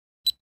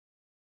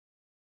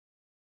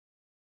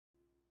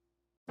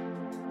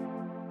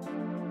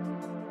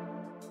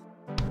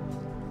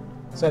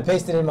So I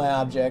pasted in my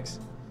objects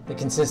that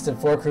consist of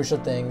 4 crucial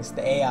things: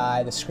 the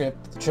AI, the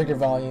script, the trigger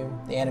volume,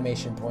 the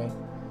animation point.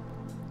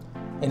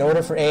 In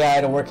order for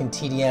AI to work in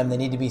TDM, they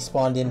need to be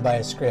spawned in by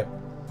a script.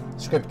 The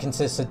script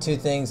consists of 2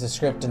 things, the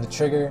script and the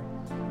trigger.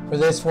 For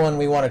this one,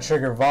 we want a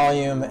trigger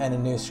volume and a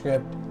new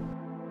script.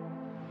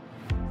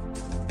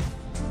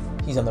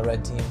 He's on the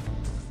red team.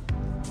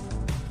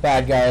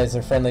 Bad guys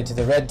are friendly to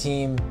the red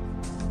team.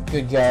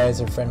 Good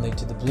guys are friendly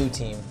to the blue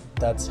team.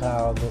 That's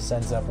how this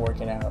ends up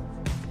working out.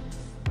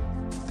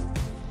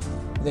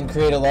 We then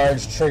create a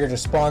large trigger to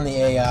spawn the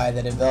AI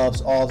that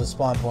envelops all the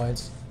spawn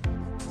points.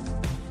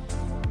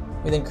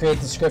 We then create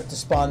the script to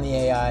spawn the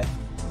AI.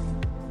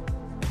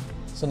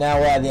 So now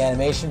we'll add the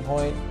animation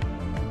point.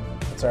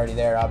 It's already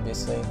there,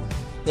 obviously.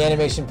 The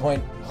animation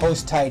point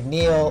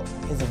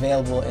HostTiedKneel is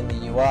available in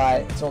the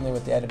UI. It's only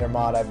with the editor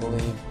mod, I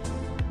believe.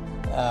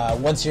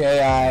 Once your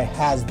AI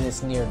has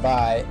this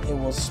nearby, it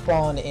will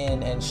spawn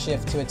in and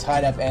shift to a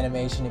tied up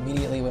animation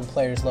immediately when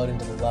players load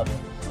into the level.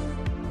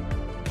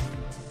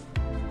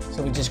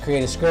 So we just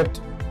create a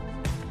script.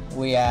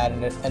 We add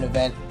an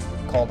event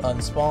called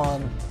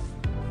unspawn.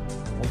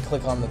 We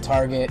click on the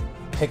target,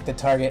 pick the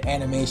target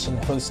animation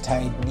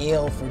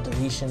HostTiedKneel for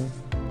deletion.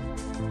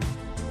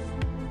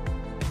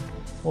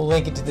 We'll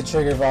link it to the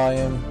trigger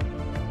volume,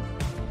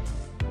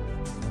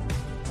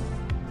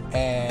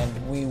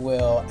 and we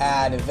will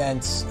add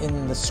events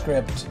in the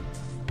script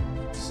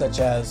such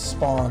as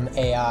spawn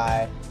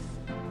AI.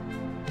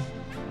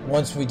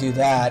 Once we do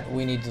that,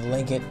 we need to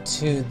link it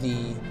to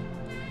the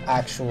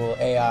actual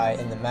AI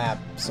in the map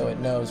so it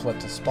knows what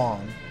to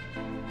spawn.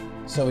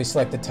 So we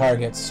select the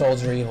target,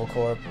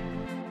 SoldierEvilCorp.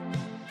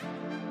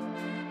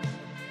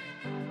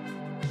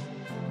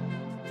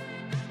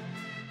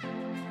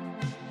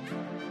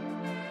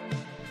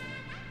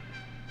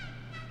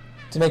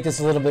 To make this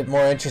a little bit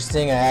more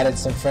interesting, I added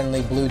some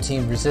friendly blue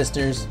team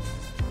resistors.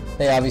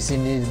 They obviously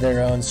needed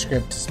their own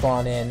script to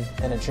spawn in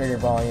and a trigger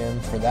volume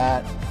for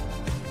that.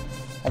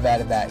 I've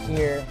added that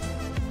here.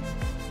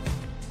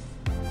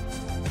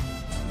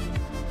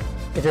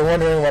 If you're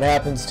wondering what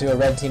happens to a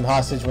red team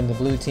hostage when the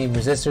blue team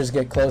resistors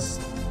get close,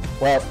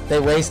 well, they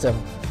waste them.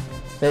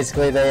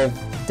 Basically, they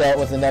have dealt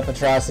with enough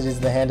atrocities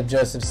in the hand of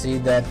Joseph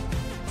Seed that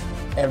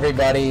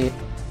everybody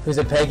who's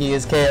a Peggy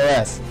is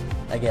KOS,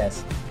 I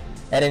guess.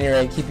 At any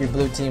rate, keep your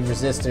blue team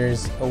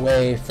resistors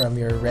away from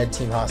your red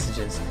team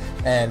hostages,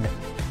 and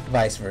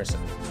vice versa.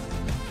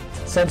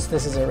 Since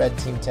this is a red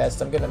team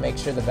test, I'm going to make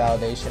sure the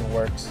validation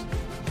works.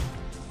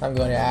 I'm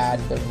going to add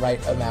the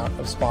right amount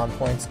of spawn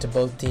points to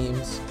both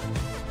teams.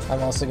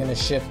 I'm also going to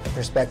shift the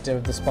perspective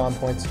of the spawn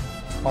points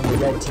on the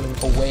red team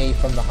away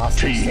from the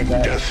hostage so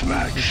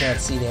that you can't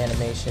see the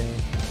animation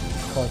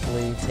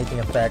clunkily taking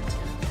effect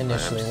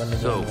initially when the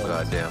game loads. So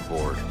goddamn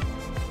bored.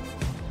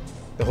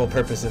 The whole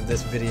purpose of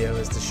this video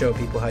is to show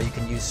people how you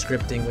can use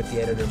scripting with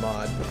the editor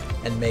mod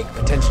and make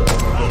potentially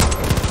more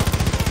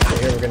gameplay. So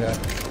here we're going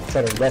to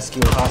try to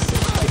rescue a hostage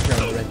if you're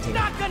on the red team.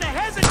 Not gonna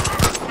hesitate.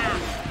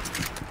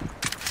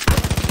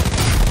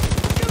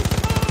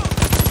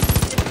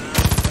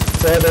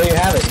 So there you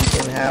have it. You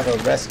can have a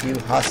rescue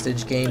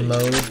hostage game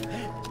mode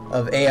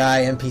of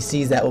AI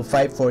NPCs that will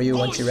fight for you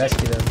once you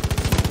rescue them.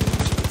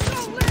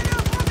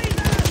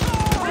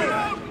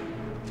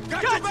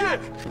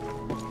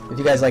 If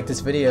you guys like this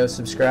video,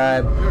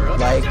 subscribe,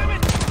 like,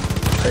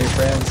 tell your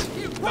friends.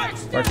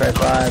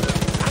 FarCry5,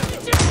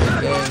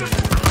 good game,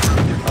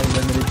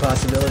 unlimited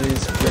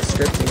possibilities with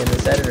scripting in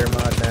this editor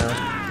mod now.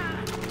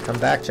 Come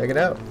back, check it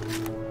out.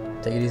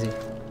 Take it easy.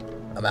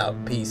 I'm out.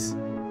 Peace.